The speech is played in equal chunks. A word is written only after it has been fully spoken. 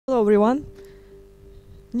Hello everyone,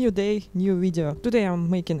 new day, new video. Today I'm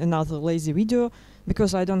making another lazy video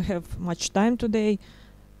because I don't have much time today,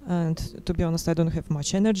 and to be honest I don't have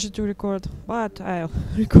much energy to record, but I'll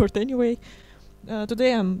record anyway.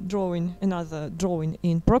 Today I'm drawing another drawing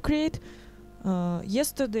in Procreate.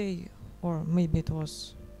 Yesterday, or maybe it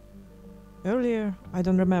was earlier, I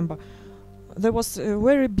don't remember, there was a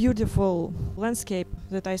very beautiful landscape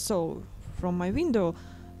that I saw from my window,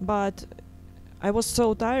 but I was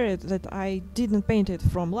so tired that I didn't paint it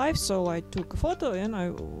from life, so I took a photo and I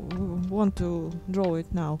want to draw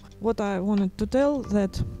it now. What I wanted to tell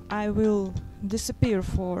that I will disappear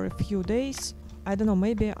for a few days. I don't know,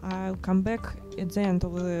 maybe I'll come back at the end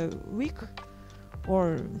of the week,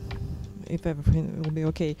 or if everything will be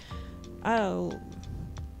okay, I'll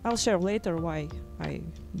share later why I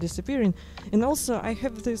disappearing. And also I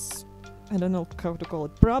have this, I don't know how to call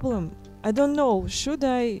it, problem. I don't know, should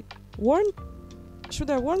I warn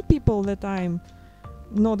people that I'm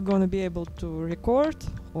not gonna be able to record,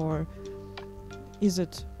 or is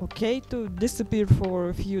it okay to disappear for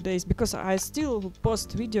a few days, because I still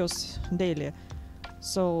post videos daily,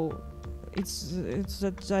 so it's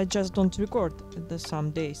that I just don't record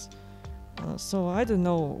some days. So I don't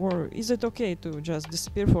know, or is it okay to just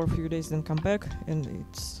disappear for a few days then come back, and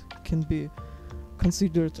it can be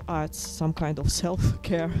considered as some kind of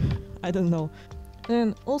self-care. I don't know.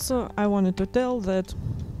 And also I wanted to tell that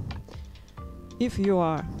if you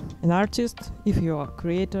are an artist, if you are a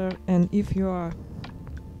creator, and if you are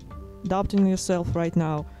doubting yourself right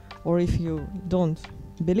now, or if you don't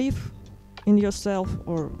believe in yourself,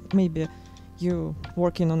 or maybe you're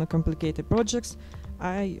working on a complicated projects,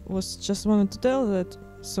 I was just wanted to tell that,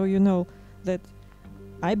 so you know that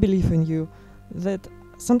I believe in you, that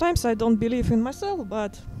sometimes I don't believe in myself,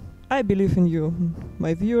 but I believe in you,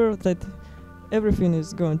 my viewer, that everything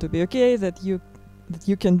is going to be okay, that you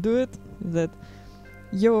can do it, that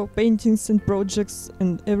your paintings and projects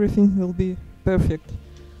and everything will be perfect.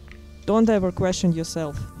 Don't ever question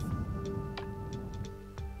yourself.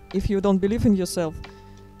 If you don't believe in yourself,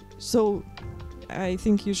 so I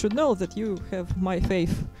think you should know that you have my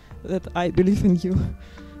faith, that I believe in you.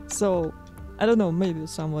 So I don't know, maybe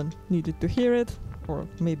someone needed to hear it, or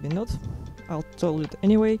maybe not. I'll tell it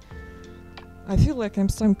anyway. I feel like I'm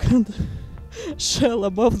some kind of shell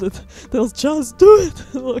above that tells just do it.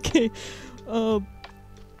 Okay,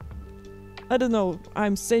 I don't know,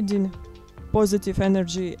 I'm sending positive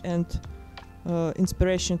energy and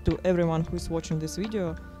inspiration to everyone who's watching this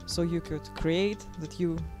video, so you could create, that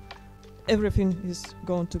everything is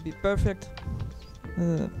going to be perfect,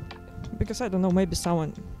 because I don't know, maybe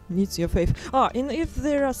someone needs your faith. And if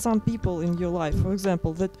there are some people in your life, for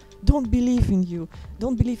example, that don't believe in you,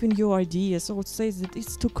 don't believe in your ideas, or says that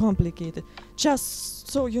it's too complicated,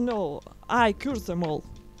 just so you know, I curse them all.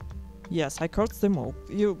 Yes, I curse them all.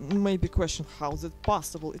 You maybe question, how is it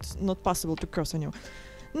possible? It's not possible to curse anyone.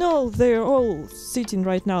 No, they're all sitting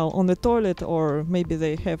right now on the toilet, or maybe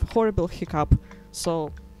they have horrible hiccup.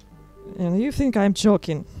 So, and you think I'm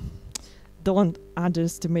joking? Don't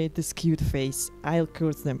underestimate this cute face. I'll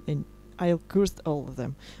curse them, and I'll curse all of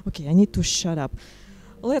them. Okay, I need to shut up.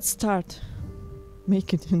 Let's start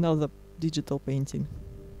making another digital painting.